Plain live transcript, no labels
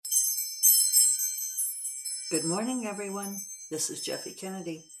Good morning, everyone. This is Jeffe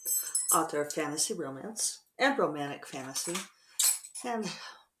Kennedy, author of fantasy romance and romantic fantasy, and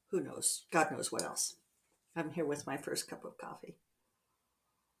who knows, God knows what else. I'm here with my first cup of coffee.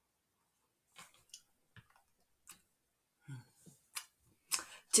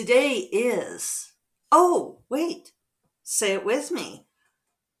 Today is, oh, wait, say it with me.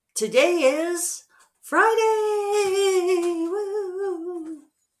 Today is Friday. Woo!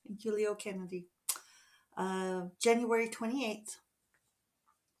 Thank you, Leo Kennedy. January 28th.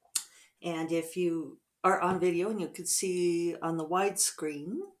 And if you are on video and you can see on the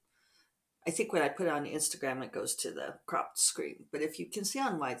widescreen, I think when I put it on Instagram, it goes to the cropped screen. But if you can see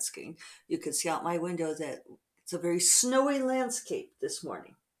on widescreen, you can see out my window that it's a very snowy landscape this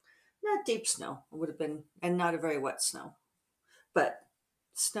morning. Not deep snow, it would have been, and not a very wet snow, but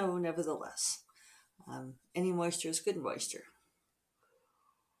snow nevertheless. Any moisture is good moisture.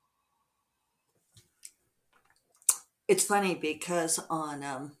 It's funny because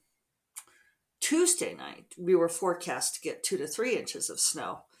on Tuesday night, we were forecast to get 2 to 3 inches of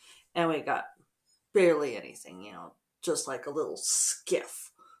snow, and we got barely anything, just like a little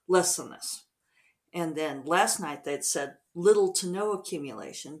skiff, less than this. And then last night they'd said little to no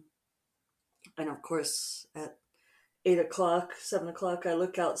accumulation. And of course, at 8 o'clock, 7 o'clock, I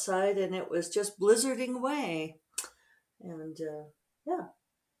look outside and it was just blizzarding away. And yeah,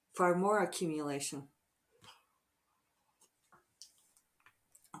 far more accumulation.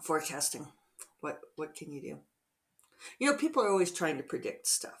 Forecasting. What can you do? People are always trying to predict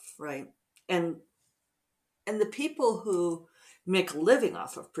stuff, right? And the people who make a living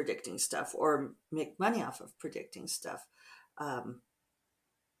off of predicting stuff or make money off of predicting stuff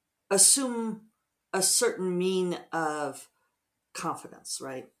assume a certain mean of confidence,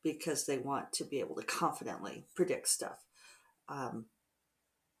 right? Because they want to be able to confidently predict stuff and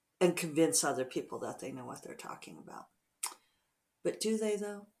convince other people that they know what they're talking about. But do they,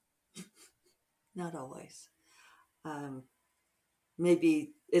 though? Not always.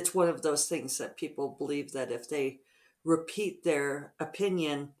 Maybe it's one of those things that people believe that if they repeat their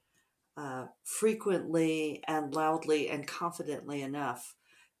opinion frequently and loudly and confidently enough,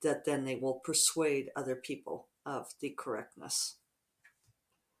 that then they will persuade other people of the correctness.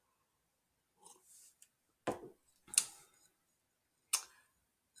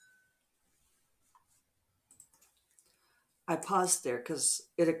 I paused there because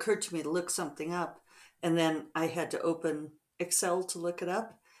it occurred to me to look something up, and then I had to open Excel to look it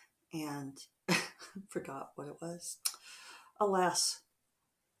up and forgot what it was. Alas.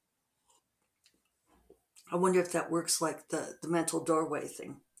 I wonder if that works like the mental doorway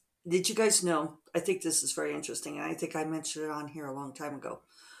thing. Did you guys know? I think this is very interesting, and I think I mentioned it on here a long time ago,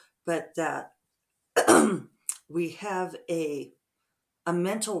 but that we have a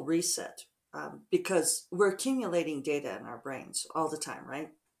mental reset because we're accumulating data in our brains all the time,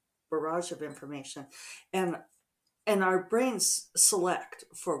 right? Barrage of information, and our brains select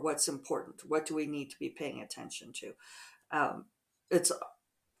for what's important. What do we need to be paying attention to? It's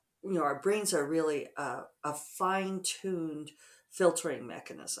our brains are really a fine-tuned filtering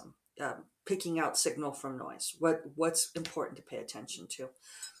mechanism, picking out signal from noise. What's important to pay attention to.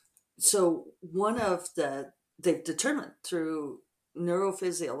 So one of they've determined through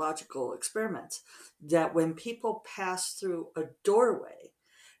neurophysiological experiments that when people pass through a doorway,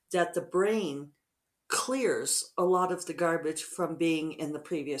 that the brain clears a lot of the garbage from being in the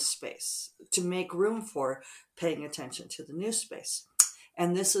previous space to make room for paying attention to the new space.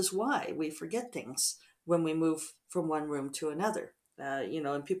 And this is why we forget things when we move from one room to another.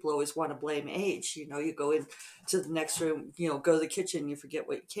 And people always want to blame age. You go into the next room, go to the kitchen, you forget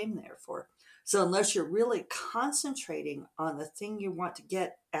what you came there for. So unless you're really concentrating on the thing you want to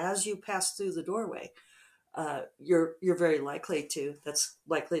get as you pass through the doorway, you're very likely to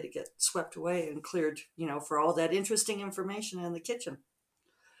get swept away and cleared, for all that interesting information in the kitchen.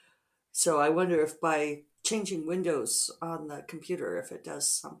 So I wonder if by changing windows on the computer, if it does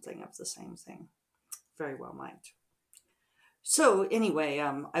something of the same thing. Very well might. So anyway,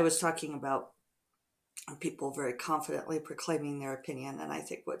 I was talking about people very confidently proclaiming their opinion, and I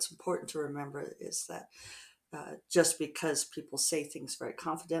think what's important to remember is that just because people say things very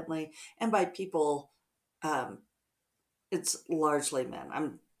confidently, and by people, it's largely men.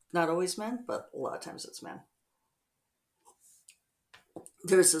 I'm not always men, but a lot of times it's men.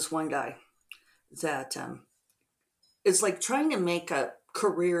 There's this one guy that it's like trying to make a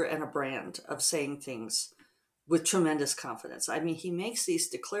career and a brand of saying things with tremendous confidence. I mean, he makes these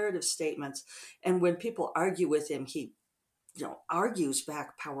declarative statements, and when people argue with him, he, argues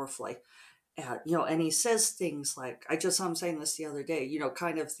back powerfully. And he says things like, I just saw him saying this the other day,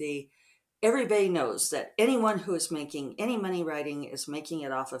 kind of the everybody knows that anyone who is making any money writing is making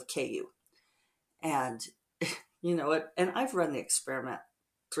it off of KU. And you know it. And I've run the experiment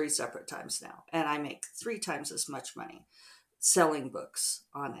 3 separate times now, and I make 3 times as much money selling books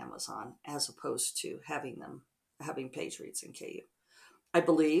on Amazon as opposed to having page reads in KU. I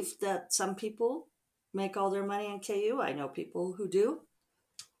believe that some people make all their money in KU. I know people who do,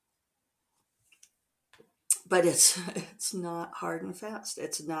 but it's not hard and fast.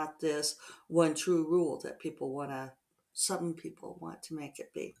 It's not this one true rule that some people want to make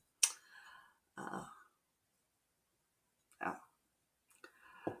it be. Uh, yeah.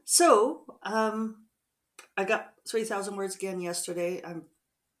 So I got 3,000 words again yesterday. I'm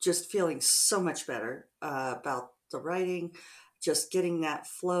just feeling so much better about the writing, just getting that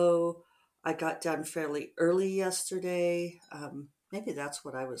flow. I got done fairly early yesterday. Maybe that's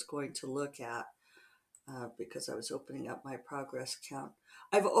what I was going to look at because I was opening up my progress count.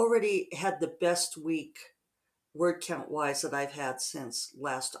 I've already had the best week word count wise that I've had since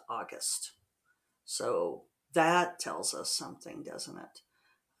last August. So that tells us something, doesn't it?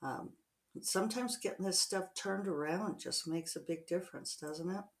 Um, Sometimes getting this stuff turned around just makes a big difference, doesn't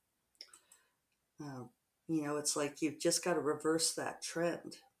it? Uh, it's like you've just got to reverse that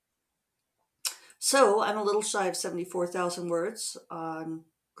trend. So I'm a little shy of 74,000 words on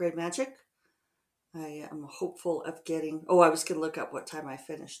Grey Magic. I am hopeful of getting. Oh, I was going to look up what time I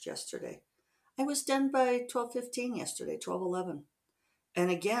finished yesterday. I was done by 12:15 yesterday, 12:11,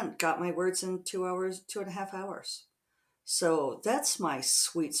 and again got my words in 2 hours, 2.5 hours. So that's my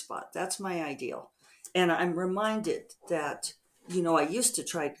sweet spot. That's my ideal. And I'm reminded that, I used to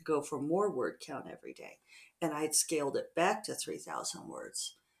try to go for more word count every day, and I'd scaled it back to 3,000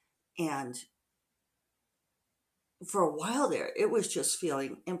 words. And for a while there, it was just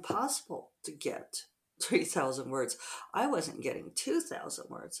feeling impossible to get 3,000 words. I wasn't getting 2,000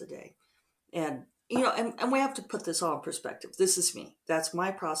 words a day. And, and we have to put this all in perspective. This is me. That's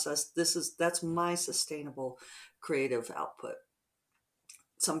my process. That's my sustainable creative output.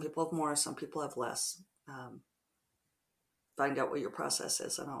 Some people have more, some people have less. Find out what your process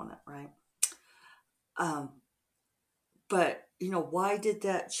is and own it, right? But, why did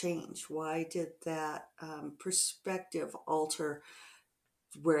that change? Why did that perspective alter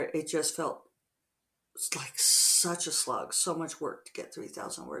where it just felt like such a slug, so much work to get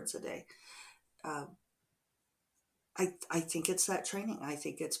 3,000 words a day? I think it's that training. I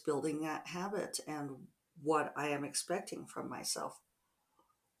think it's building that habit and what I am expecting from myself.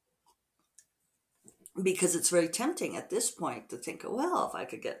 Because it's very tempting at this point to think, well, if I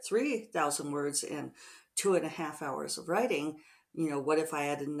could get 3,000 words in 2.5 hours of writing, what if I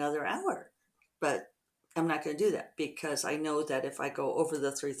had another hour? But I'm not going to do that because I know that if I go over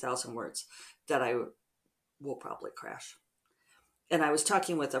the 3,000 words, that I will probably crash. And I was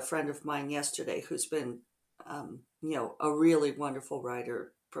talking with a friend of mine yesterday who's been, a really wonderful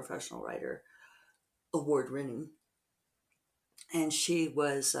writer, professional writer, award-winning. And she's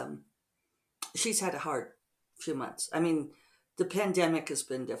had a hard few months. I mean, the pandemic has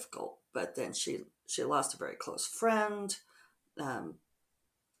been difficult, but then she lost a very close friend.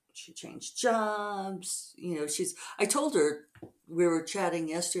 She changed jobs. I told her, we were chatting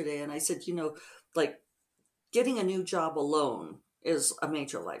yesterday, and I said, like getting a new job alone is a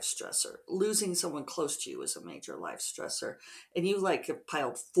major life stressor. Losing someone close to you is a major life stressor. And you have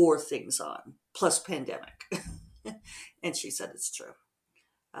piled 4 things on, plus pandemic. And she said it's true.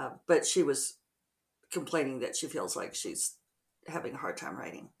 But she was complaining that she feels like she's having a hard time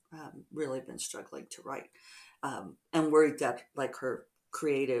writing, really been struggling to write, and worried that like her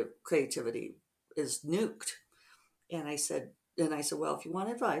creativity is nuked. And I said, well, if you want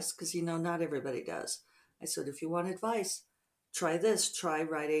advice, because not everybody does. I said, if you want advice, try this. Try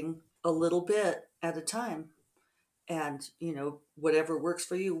writing a little bit at a time, and whatever works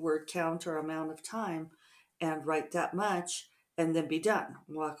for you, word count or amount of time, and write that much, and then be done.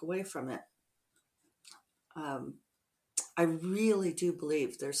 Walk away from it. I really do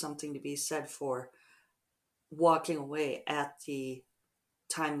believe there's something to be said for walking away at the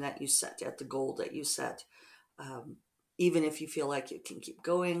time that you set, at the goal that you set. Even if you feel like you can keep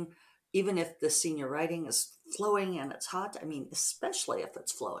going, even if the senior writing is flowing and it's hot, especially if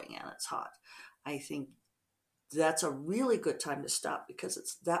it's flowing and it's hot, I think that's a really good time to stop because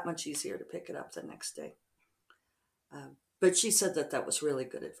it's that much easier to pick it up the next day. But she said that was really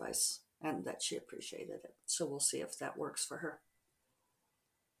good advice and that she appreciated it. So we'll see if that works for her.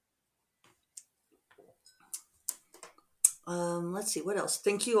 Let's see, what else?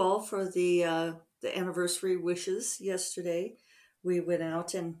 Thank you all for the anniversary wishes yesterday. We went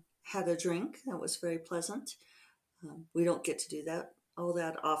out and had a drink. That was very pleasant. We don't get to do that all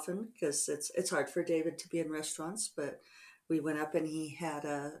that often because it's hard for David to be in restaurants. But we went up and he had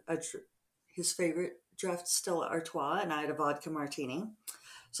his favorite draft Stella Artois, and I had a vodka martini.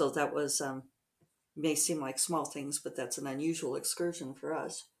 So that was may seem like small things, but that's an unusual excursion for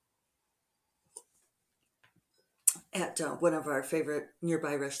us at one of our favorite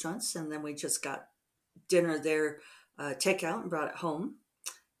nearby restaurants. And then we just got dinner there, takeout, and brought it home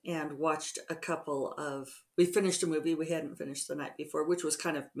and watched a couple of. We finished a movie we hadn't finished the night before, which was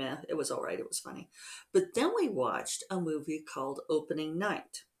kind of meh. It was all right. It was funny. But then we watched a movie called Opening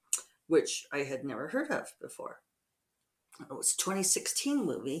Night, which I had never heard of before. It was a 2016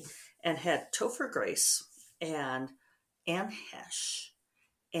 movie and had Topher Grace and Anne Hesh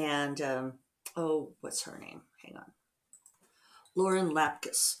and oh, what's her name? Hang on, Lauren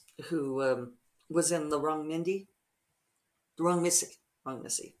Lapkus, who was in The Wrong Mindy, The Wrong Missy.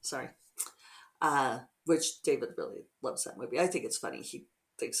 Sorry, which David really loves that movie. I think it's funny. He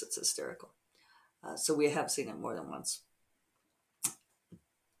thinks it's hysterical. So we have seen it more than once.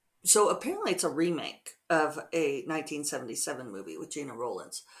 So apparently it's a remake of a 1977 movie with Gina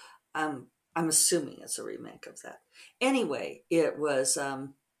Rollins. I'm assuming it's a remake of that. Anyway, it was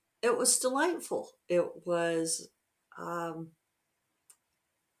delightful. It was um,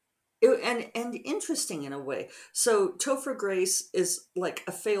 and interesting in a way. So Topher Grace is like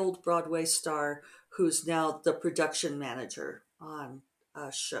a failed Broadway star who's now the production manager on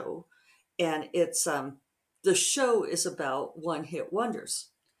a show, and it's the show is about one hit wonders,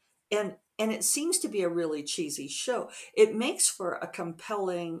 and it seems to be a really cheesy show. It makes for a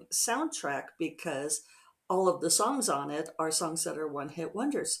compelling soundtrack because all of the songs on it are songs that are one hit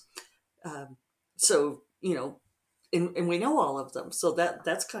wonders. Um, so and we know all of them, so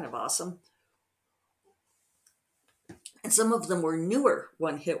that's kind of awesome. And some of them were newer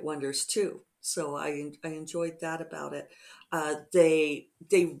one hit wonders too. So I enjoyed that about it. They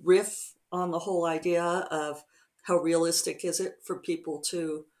riff on the whole idea of how realistic is it for people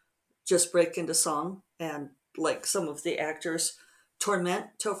to just break into song, and like some of the actors torment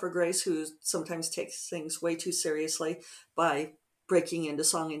Topher Grace, who sometimes takes things way too seriously by breaking into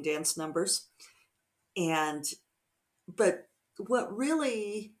song and dance numbers. And but what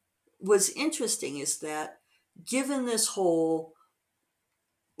really was interesting is that given this whole,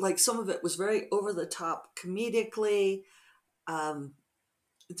 like, some of it was very over the top comedically, um,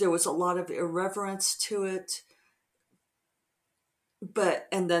 there was a lot of irreverence to it, but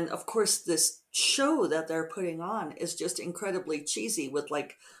and then of course this show that they're putting on is just incredibly cheesy with,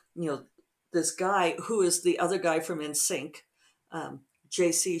 like, you know this guy who is the other guy from NSYNC,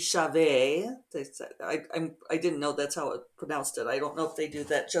 JC Chave. I didn't know that's how it pronounced it. I don't know if they do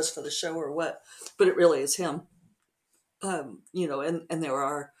that just for the show or what, but it really is him. And there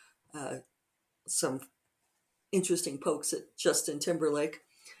are uh, some interesting pokes at Justin Timberlake.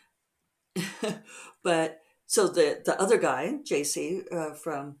 But so the other guy, JC,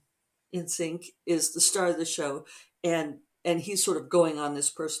 from NSYNC, is the star of the show, and he's sort of going on this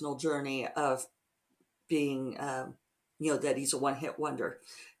personal journey of being, that he's a one hit wonder,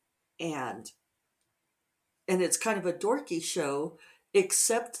 and it's kind of a dorky show,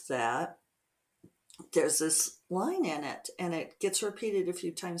 except that there's this line in it, and it gets repeated a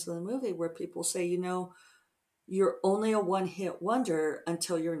few times in the movie where people say, you're only a one hit wonder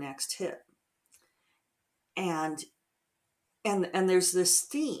until your next hit. And there's this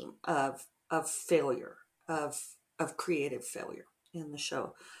theme of failure, of creative failure in the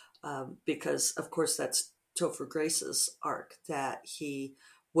show, because of course that's Topher Grace's arc, that he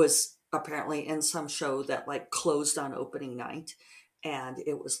was apparently in some show that like closed on opening night, and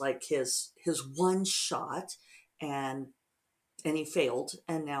it was like his one shot, and he failed,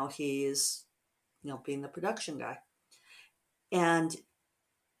 and now he is being the production guy. And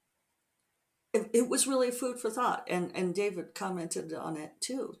it was really food for thought, and David commented on it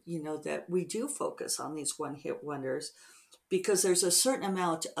too, that we do focus on these one hit wonders because there's a certain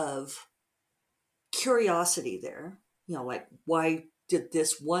amount of curiosity there, like, why did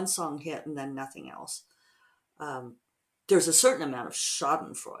this one song hit and then nothing else? There's a certain amount of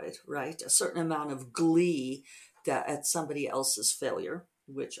schadenfreude, right? A certain amount of glee that at somebody else's failure,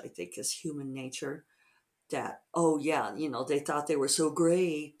 which I think is human nature. That, oh yeah, they thought they were so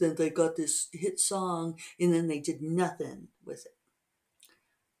great, then they got this hit song, and then they did nothing with it.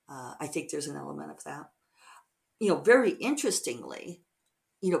 I think there's an element of that. Very interestingly,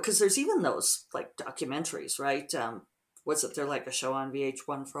 because there's even those like documentaries, right? Was it, they're like a show on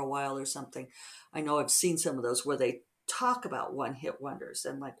VH1 for a while or something? I know I've seen some of those where they talk about one hit wonders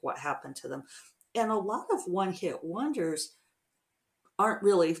and like what happened to them. And a lot of one hit wonders aren't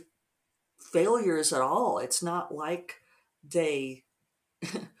really failures at all. It's not like they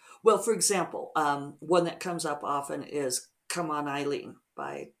Well, for example, one that comes up often is "Come On, Eileen"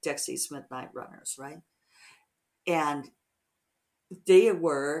 by Dexy's Midnight Runners, right? And they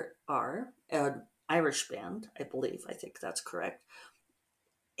are an Irish band, I believe. I think that's correct.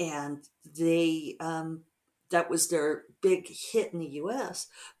 And they that was their big hit in the U.S.,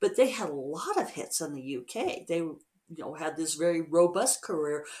 but they had a lot of hits in the U.K. They had this very robust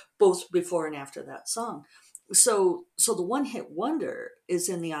career both before and after that song. So the one hit wonder is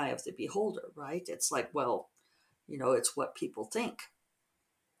in the eye of the beholder, right? It's like, well, it's what people think.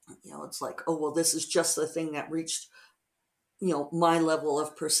 It's like, oh well, this is just the thing that reached my level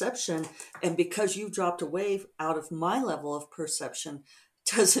of perception, and because you dropped away out of my level of perception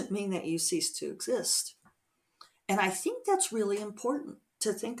doesn't mean that you cease to exist. And I think that's really important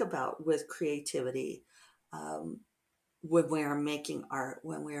to think about with creativity, um, when we are making art,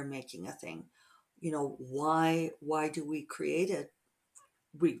 when we are making a thing. Why do we create it?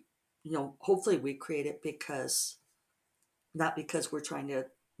 We hopefully we create it because, not because we're trying to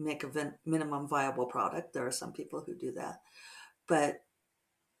make a minimum viable product. There are some people who do that, but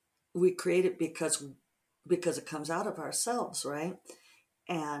we create it because it comes out of ourselves, right?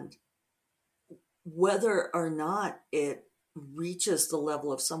 And whether or not it reaches the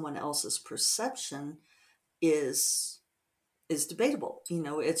level of someone else's perception is debatable.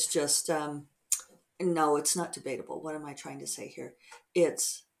 It's just no, it's not debatable. What am I trying to say here?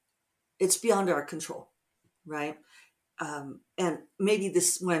 It's beyond our control, right? And maybe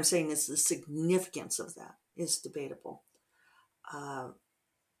this, what I'm saying is the significance of that is debatable. uh,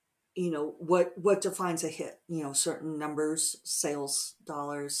 what defines a hit? Certain numbers, sales,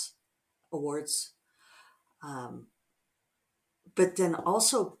 dollars, awards. um, but then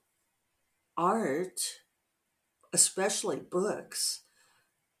also art, especially books,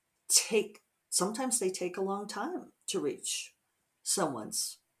 take sometimes they take a long time to reach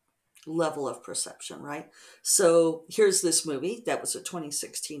someone's level of perception, right? So here's this movie that was a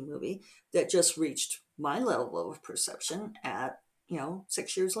 2016 movie that just reached my level of perception at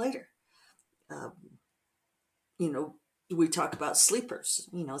 6 years later. um, you know we talk about sleepers,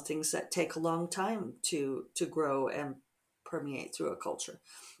 things that take a long time to grow and permeate through a culture.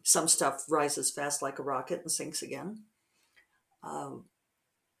 Some stuff rises fast like a rocket and sinks again. um,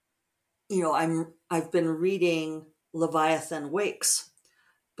 I've been reading Leviathan Wakes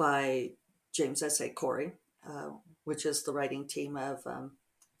by James S. A. Corey, uh, which is the writing team of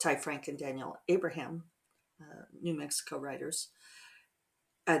Ty Frank and Daniel Abraham, New Mexico writers.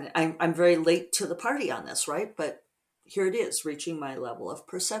 And I'm very late to the party on this, right? But here it is, reaching my level of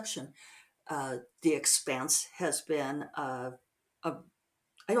perception. The Expanse has been a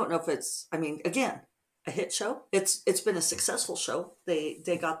I don't know if it's, I mean, again, a hit show. It's been a successful show.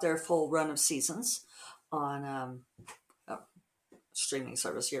 They got their full run of seasons on a streaming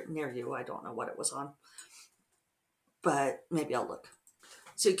service here near you. I don't know what it was on, but maybe I'll look.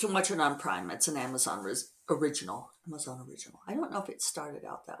 So you can watch it on Prime. It's an original. Amazon original. I don't know if it started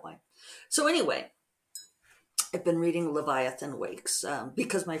out that way. So anyway, I've been reading Leviathan Wakes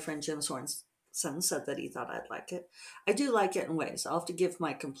because my friend Jim Sorensen said that he thought I'd like it. I do like it in ways. I'll have to give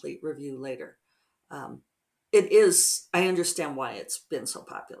my complete review later. Um, it is, I understand why it's been so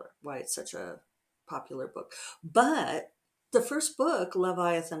popular, why it's such a popular book. But the first book,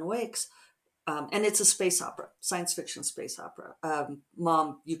 Leviathan Wakes, and it's a space opera, science fiction space opera.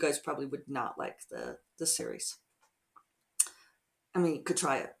 Mom, you guys probably would not like the series. I mean, you could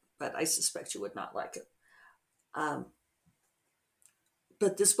try it, but I suspect you would not like it. Um,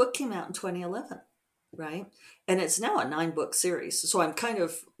 but this book came out in 2011, right? And it's now a 9-book series. So I'm kind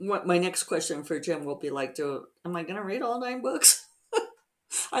of, what my next question for Jim will be like, am I going to read all 9 books?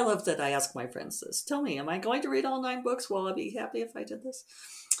 I love that I ask my friends this. Tell me, am I going to read all 9 books? Will I be happy if I did this?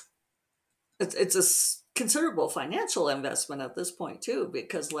 It's a considerable financial investment at this point too,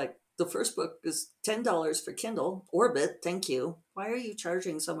 because like the first book is $10 for Kindle. Orbit, thank you. Why are you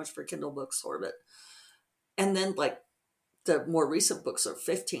charging so much for Kindle books, Orbit? And then like the more recent books are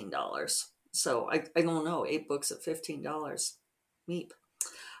 $15. So I don't know, 8 books at $15. Meep.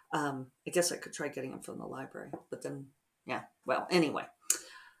 I guess I could try getting them from the library, but then, yeah. Well, anyway,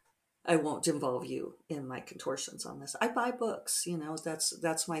 I won't involve you in my contortions on this. I buy books,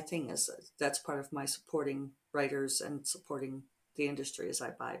 that's my thing. Is that's part of my supporting writers and supporting the industry is I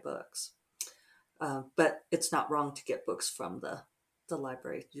buy books. But it's not wrong to get books from the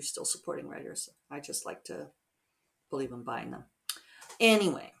library. You're still supporting writers. I just like to believe in buying them.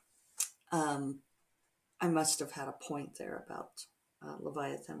 Anyway, um, I must have had a point there about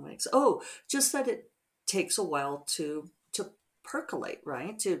Leviathan Wakes. Oh, just that it takes a while to percolate,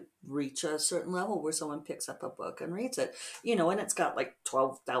 right? To reach a certain level where someone picks up a book and reads it, and it's got like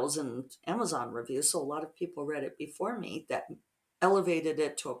 12,000 Amazon reviews. So a lot of people read it before me that elevated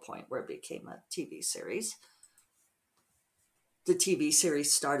it to a point where it became a TV series. The TV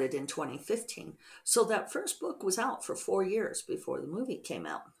series started in 2015. So that first book was out for 4 years before the movie came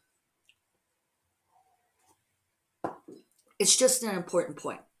out. It's just an important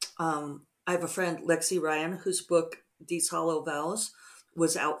point. I have a friend, Lexi Ryan, whose book, These Hollow Vows,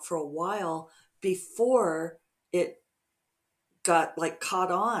 was out for a while before it got like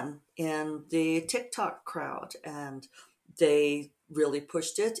caught on in the TikTok crowd, and they really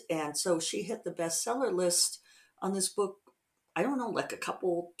pushed it. And so she hit the bestseller list on this book, I don't know, like a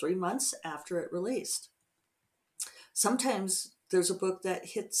couple, 3 months after it released. Sometimes there's a book that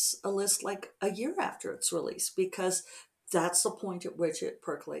hits a list like a year after it's released because that's the point at which it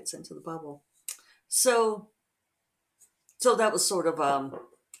percolates into the bubble. So that was sort of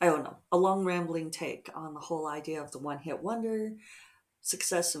I don't know, a long rambling take on the whole idea of the one hit wonder,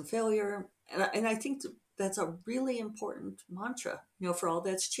 success and failure, and I think that's a really important mantra. For all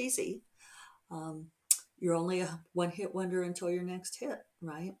that's cheesy, um, you're only a one hit wonder until your next hit,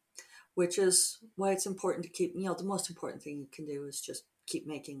 right? Which is why it's important to keep. The most important thing you can do is just keep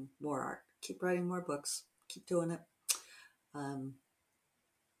making more art, keep writing more books, keep doing it.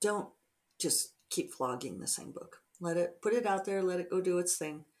 Don't just keep flogging the same book. Put it out there, let it go do its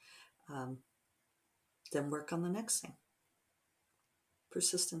thing. Then work on the next thing.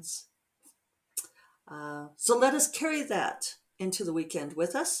 Persistence. So let us carry that into the weekend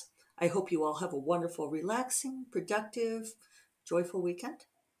with us. I hope you all have a wonderful, relaxing, productive, joyful weekend.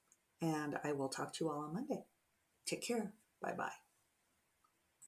 And I will talk to you all on Monday. Take care. Bye-bye.